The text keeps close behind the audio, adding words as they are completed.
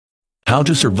How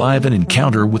to survive an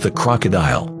encounter with a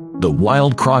crocodile. The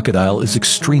wild crocodile is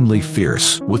extremely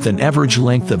fierce, with an average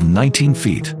length of 19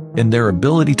 feet, and their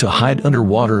ability to hide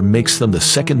underwater makes them the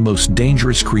second most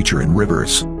dangerous creature in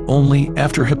rivers, only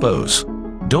after hippos.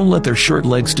 Don't let their short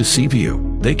legs deceive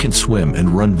you. They can swim and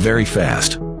run very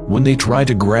fast. When they try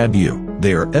to grab you,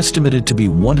 they are estimated to be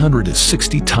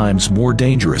 160 times more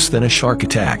dangerous than a shark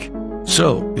attack.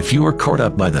 So, if you are caught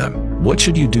up by them, what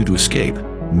should you do to escape?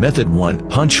 Method 1.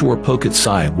 Punch or poke its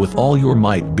side with all your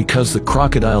might because the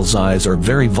crocodile's eyes are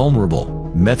very vulnerable.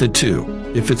 Method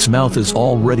 2. If its mouth is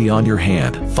already on your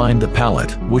hand, find the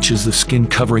palate, which is the skin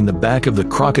covering the back of the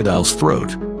crocodile's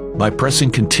throat. By pressing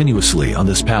continuously on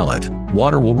this palate,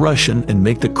 water will rush in and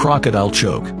make the crocodile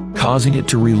choke, causing it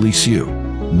to release you.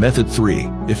 Method 3.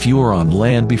 If you are on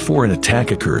land before an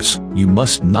attack occurs, you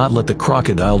must not let the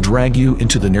crocodile drag you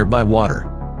into the nearby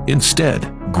water. Instead,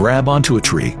 grab onto a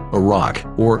tree, a rock,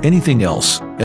 or anything else,